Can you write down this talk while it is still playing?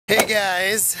Hey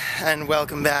guys, and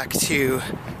welcome back to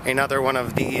another one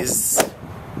of these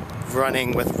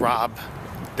running with Rob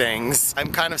things.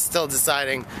 I'm kind of still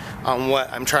deciding on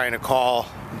what I'm trying to call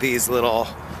these little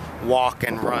walk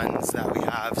and runs that we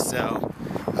have. So,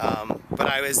 but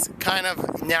I was kind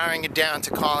of narrowing it down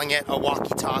to calling it a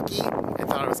walkie-talkie. I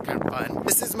thought it was kind of fun.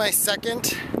 This is my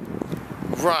second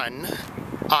run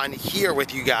on here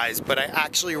with you guys, but I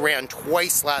actually ran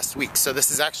twice last week, so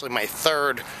this is actually my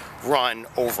third run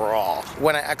overall.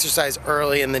 When I exercise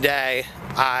early in the day,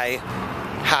 I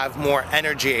have more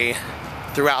energy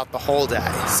throughout the whole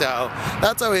day, so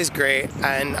that's always great.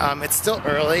 And it's still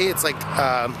early, it's like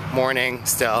morning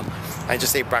still. I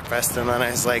just ate breakfast and then I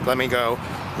was like, let me go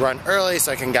run early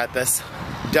so I can get this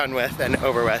done with and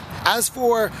over with. As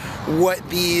for what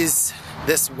this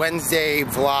Wednesday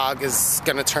vlog is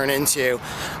gonna turn into,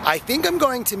 I think I'm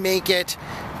going to make it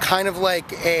kind of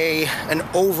like an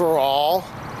overall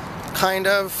kind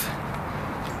of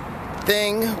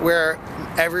thing where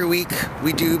every week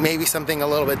we do maybe something a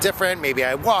little bit different. Maybe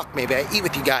I walk, maybe I eat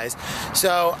with you guys.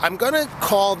 So I'm gonna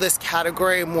call this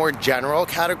category a more general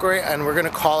category, and we're gonna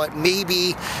call it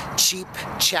maybe cheap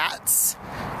chats.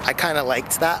 I kind of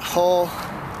liked that whole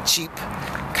cheap,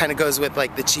 kind of goes with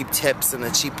like the cheap tips and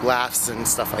the cheap laughs and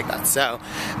stuff like that. So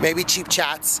maybe cheap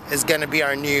chats is gonna be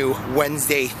our new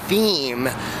Wednesday theme,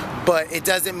 but it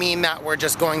doesn't mean that we're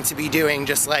just going to be doing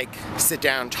just like sit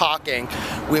down talking.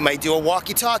 We might do a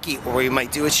walkie-talkie, or we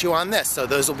might do a chew on this. So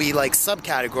those will be like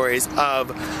subcategories of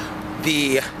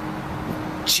the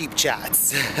cheap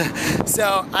chats.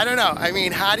 So I don't know, I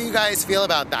mean, how do you guys feel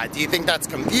about that? Do you think that's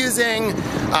confusing?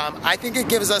 I think it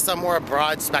gives us a more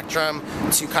broad spectrum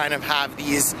to kind of have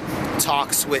these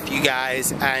talks with you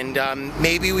guys, and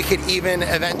maybe we could even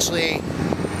eventually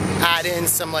add in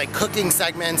some like cooking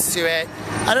segments to it.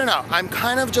 I don't know, I'm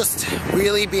kind of just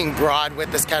really being broad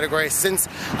with this category. Since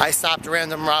I stopped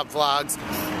Random Rob Vlogs,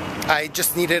 I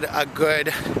just needed a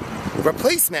good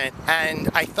replacement, and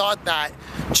I thought that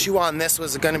Chew on This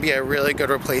was going to be a really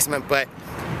good replacement, but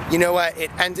you know what,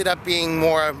 it ended up being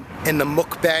more in the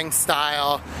mukbang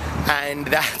style, and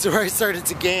that's where I started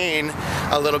to gain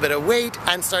a little bit of weight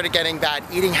and started getting bad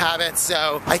eating habits.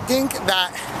 So I think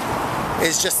that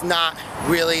is just not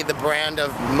really the brand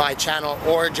of my channel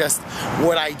or just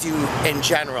what I do in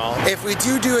general. If we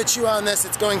do a chew on this,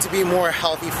 it's going to be more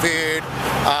healthy food,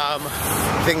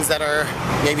 things that are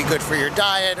maybe good for your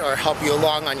diet or help you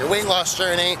along on your weight loss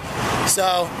journey.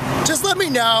 So just let me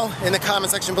know in the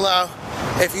comment section below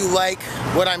if you like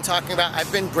what I'm talking about.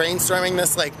 I've been brainstorming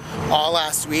this like all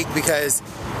last week because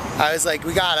I was like,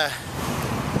 we gotta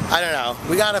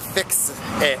fix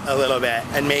it a little bit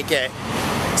and make it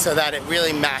so that it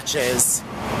really matches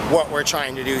what we're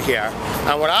trying to do here.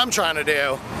 And what I'm trying to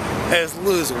do is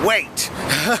lose weight.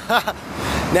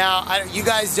 Now, you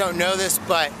guys don't know this,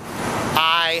 but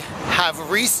I have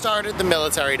restarted the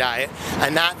military diet,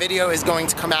 and that video is going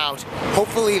to come out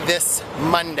hopefully this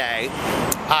Monday.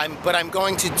 But I'm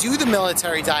going to do the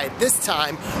military diet this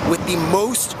time with the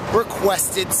most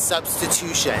requested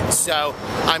substitution. So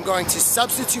I'm going to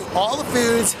substitute all the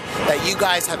foods that you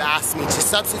guys have asked me to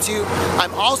substitute.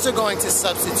 I'm also going to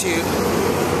substitute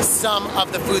some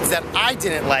of the foods that I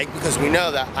didn't like, because we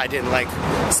know that I didn't like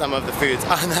some of the foods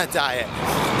on that diet.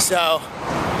 So,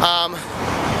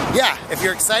 yeah, if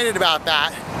you're excited about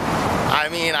that, I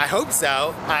mean, I hope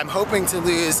so. I'm hoping to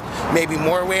lose maybe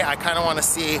more weight. I kind of want to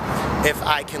see if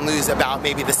I can lose about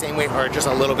maybe the same weight or just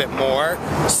a little bit more.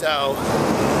 So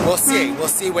we'll see. We'll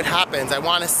see what happens. I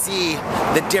want to see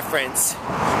the difference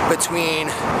between,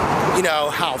 you know,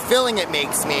 how filling it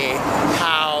makes me,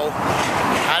 how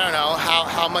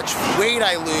much weight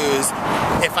I lose,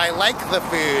 if I like the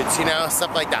foods, you know,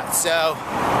 stuff like that. So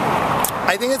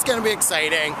I think it's going to be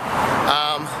exciting.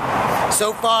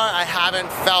 So far, I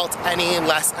haven't felt any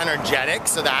less energetic,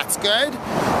 so that's good.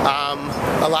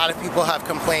 A lot of people have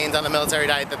complained on the military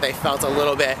diet that they felt a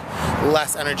little bit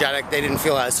less energetic. They didn't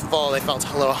feel as full. They felt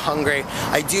a little hungry.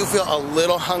 I do feel a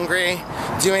little hungry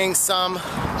doing some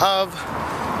of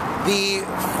the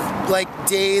like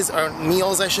days or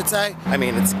meals, I should say. I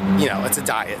mean, it's, you know, it's a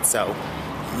diet, so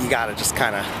you gotta just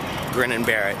kind of grin and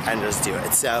bear it and just do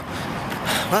it. So,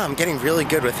 wow, I'm getting really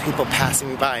good with people passing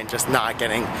me by and just not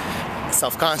getting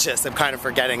self-conscious. I'm kind of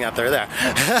forgetting that they're there.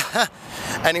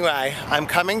 Anyway, I'm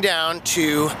coming down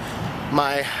to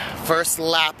my first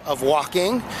lap of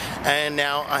walking, and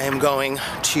now I am going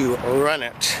to run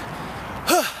it.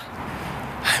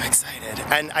 I'm excited.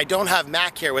 And I don't have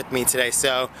Mac here with me today,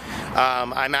 so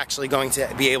I'm actually going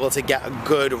to be able to get a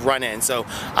good run in. So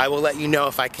I will let you know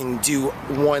if I can do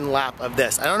one lap of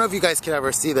this. I don't know if you guys can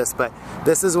ever see this, but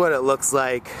this is what it looks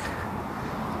like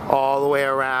all the way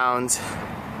around.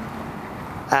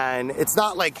 And it's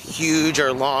not like huge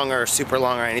or long or super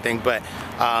long or anything, but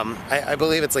I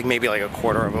believe it's like maybe like a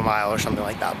quarter of a mile or something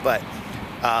like that. But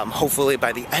hopefully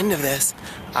by the end of this,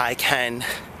 I can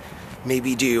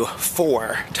maybe do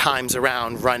 4 times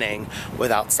around running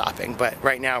without stopping. But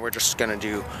right now we're just gonna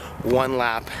do 1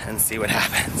 lap and see what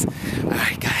happens. All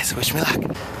right, guys, wish me luck.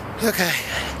 Okay,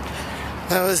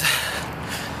 that was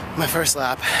my first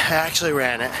lap. I actually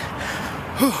ran it.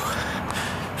 Whew,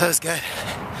 that was good.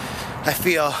 I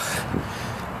feel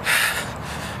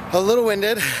a little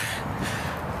winded,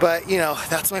 but you know,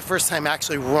 that's my first time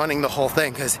actually running the whole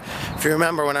thing, because if you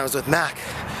remember when I was with Mac,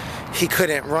 he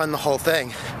couldn't run the whole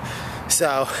thing.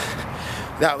 So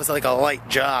that was like a light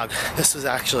jog. This was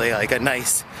actually like a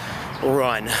nice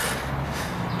run.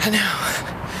 And now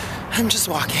I'm just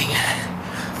walking.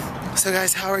 So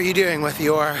guys, how are you doing with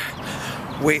your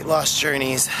weight loss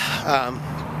journeys?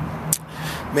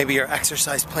 Maybe your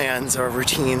exercise plans or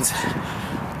routines.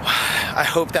 I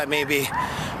hope that maybe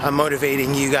I'm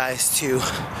motivating you guys to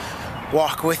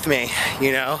walk with me,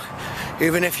 you know?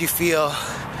 Even if you feel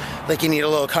like you need a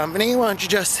little company, why don't you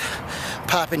just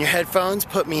pop in your headphones,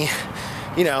 put me,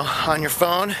 you know, on your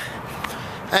phone,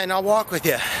 and I'll walk with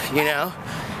you, you know?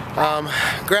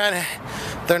 Granted,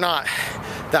 they're not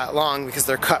that long because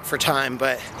they're cut for time,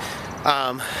 but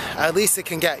at least it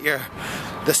can get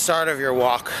the start of your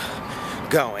walk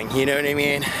going, you know what I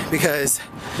mean? Because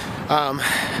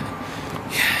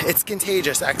it's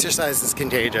contagious. Exercise is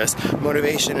contagious.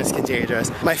 Motivation is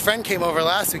contagious. My friend came over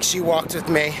last week. She walked with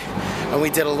me and we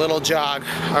did a little jog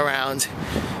around,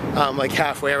 like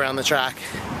halfway around the track.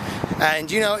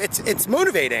 And you know, it's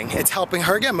motivating. It's helping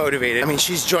her get motivated. I mean,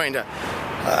 she's joined a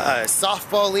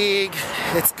softball league.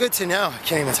 It's good to know. I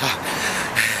can't even talk.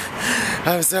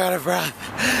 I'm so out of breath.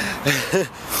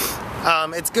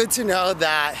 It's good to know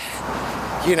that,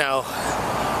 you know,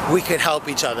 we could help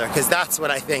each other, because that's what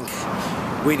I think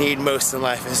we need most in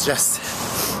life, is just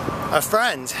a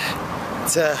friend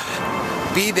to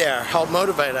be there, help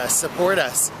motivate us, support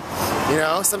us. You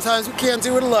know, sometimes we can't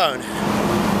do it alone.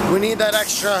 We need that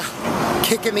extra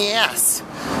kick in the ass.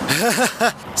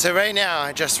 So right now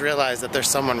I just realized that there's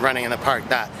someone running in the park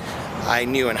that I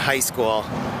knew in high school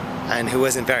and who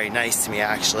wasn't very nice to me,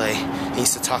 actually. He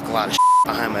used to talk a lot of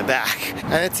behind my back.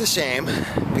 And it's a shame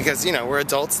because, you know, we're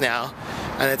adults now,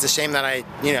 and it's a shame that I,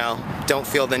 you know, don't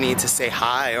feel the need to say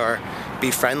hi or be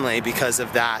friendly because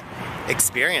of that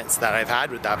experience that I've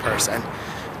had with that person.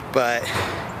 But,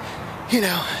 you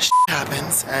know,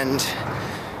 happens, and,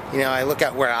 you know, I look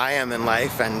at where I am in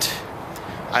life and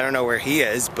I don't know where he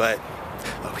is, but,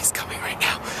 oh, he's coming right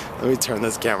now. Let me turn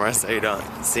this camera so you don't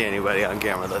see anybody on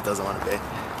camera that doesn't want to be.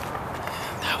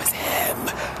 That was him.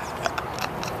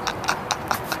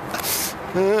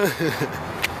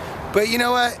 But you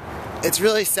know what? It's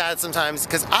really sad sometimes,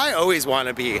 because I always want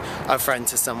to be a friend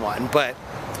to someone, but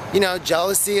you know,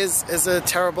 jealousy is a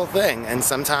terrible thing, and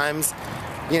sometimes,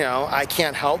 you know, I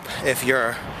can't help if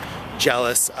you're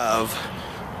jealous of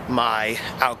my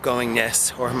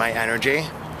outgoingness or my energy.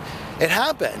 It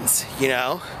happens, you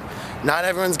know? Not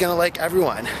everyone's gonna like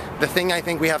everyone. The thing I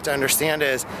think we have to understand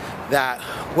is that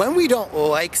when we don't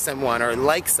like someone or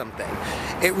like something,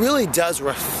 it really does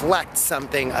reflect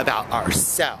something about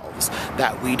ourselves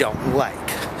that we don't like.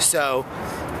 So,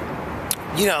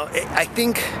 you know, I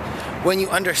think when you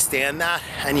understand that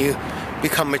and you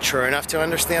become mature enough to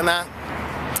understand that,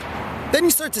 then you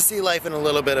start to see life in a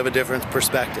little bit of a different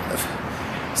perspective.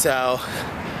 So,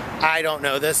 I don't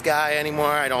know this guy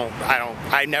anymore.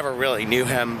 I never really knew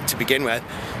him to begin with.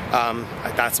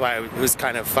 That's why it was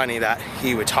kind of funny that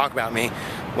he would talk about me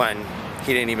when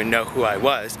he didn't even know who I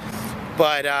was.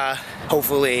 But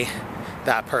hopefully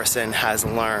that person has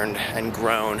learned and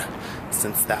grown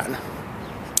since then.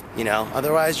 You know,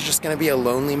 otherwise you're just gonna be a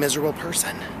lonely, miserable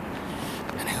person.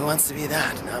 And who wants to be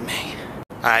that? Not me.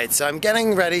 Alright, so I'm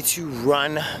getting ready to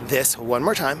run this one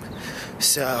more time.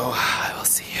 So I will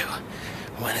see you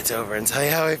when it's over and tell you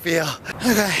how I feel.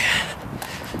 Okay,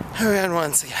 I ran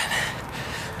once again.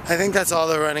 I think that's all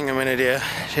the running I'm gonna do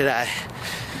today.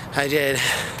 I did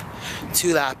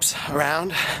 2 laps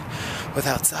around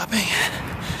without stopping.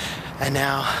 And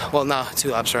now, well, no,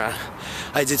 2 laps around.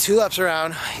 I did 2 laps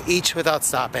around, each without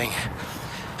stopping.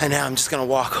 And now I'm just gonna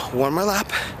walk 1 more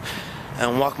lap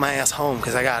and walk my ass home,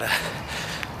 because I gotta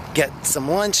get some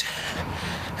lunch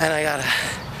and I gotta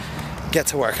get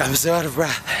to work. I'm so out of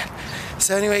breath.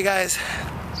 So anyway, guys,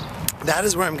 that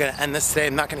is where I'm gonna end this today.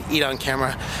 I'm not gonna eat on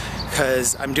camera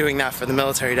because I'm doing that for the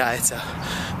military diet, so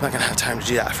I'm not gonna have time to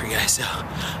do that for you guys. So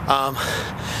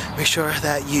make sure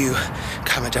that you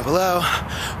comment down below,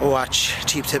 or watch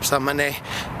Cheap Tips on Monday,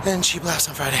 and Cheap Laughs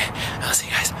on Friday. I'll see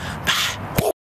you guys